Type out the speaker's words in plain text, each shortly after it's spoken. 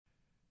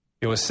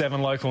Your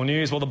 7 local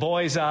news. Well, the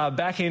boys are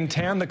back in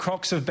town. The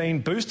Crocs have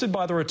been boosted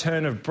by the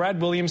return of Brad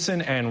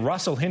Williamson and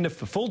Russell Hinder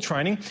for full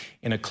training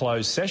in a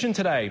closed session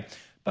today.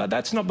 But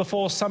that's not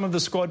before some of the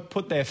squad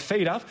put their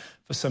feet up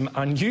for some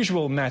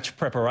unusual match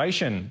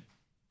preparation.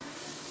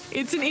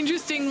 It's an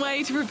interesting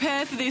way to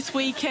prepare for this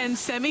weekend's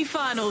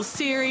semi-final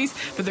series,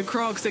 but the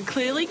Crocs are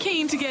clearly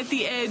keen to get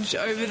the edge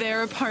over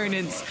their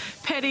opponents.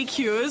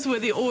 Pedicures were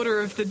the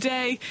order of the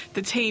day,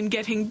 the team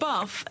getting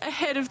buff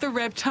ahead of the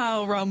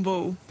reptile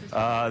rumble.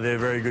 They're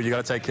very good. You've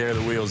got to take care of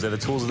the wheels. They're the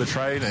tools of the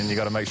trade and you've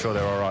got to make sure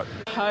they're all right.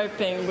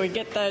 Hoping we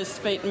get those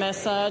feet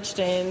massaged,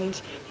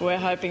 and we're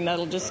hoping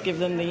that'll just give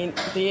them the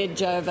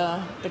edge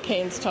over the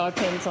Cairns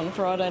Taipans on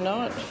Friday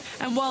night.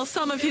 And while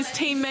some of his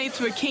teammates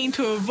were keen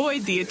to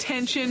avoid the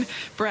attention,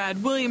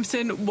 Brad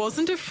Williamson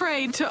wasn't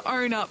afraid to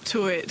own up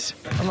to it.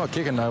 I'm not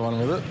kicking no one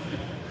with it,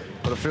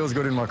 but it feels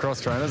good in my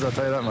cross trainers, I'll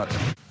tell you that much.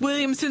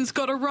 Williamson's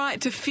got a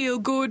right to feel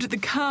good. The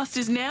cast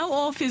is now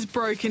off his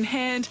broken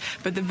hand,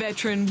 but the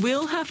veteran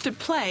will have to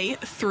play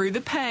through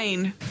the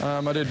pain.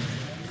 I did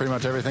pretty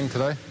much everything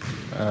today.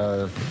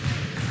 I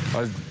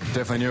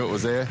definitely knew it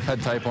was there,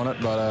 had tape on it,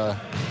 but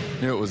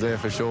knew it was there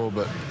for sure,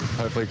 but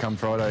hopefully come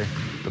Friday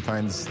the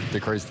pain's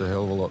decreased a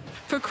hell of a lot.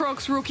 For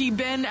Crocs rookie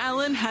Ben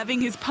Allen, having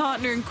his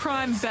partner in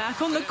crime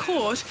back on the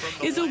court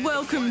is a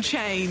welcome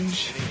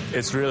change.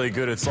 It's really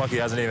good. It's like he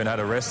hasn't even had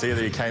a rest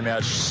either. He came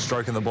out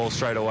stroking the ball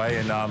straight away,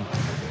 and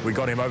we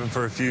got him open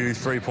for a few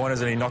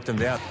three-pointers and he knocked them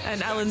down.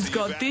 And Allen's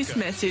got this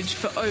message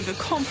for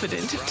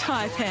overconfident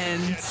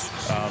Taipans.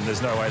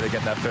 There's no way they're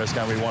getting that first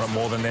game. We want it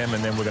more than them,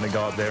 and then we're going to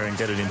go up there and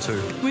get it in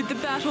two. With the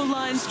battle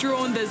lines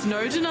drawn, there's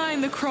no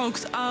denying the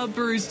Crocs are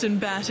bruised and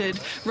battered.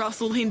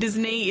 Russell Hinder's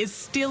knee is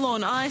still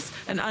on ice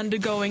and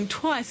undergoing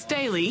twice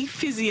daily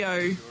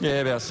physio.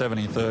 Yeah, about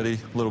 70-30,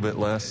 a little bit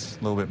less,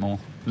 a little bit more.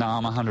 No,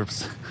 I'm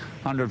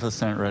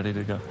 100% ready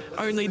to go.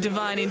 Only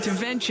divine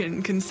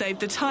intervention can save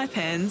the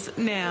Taipans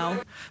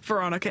now.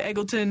 Veronica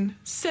Eggleton,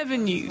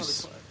 7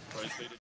 News.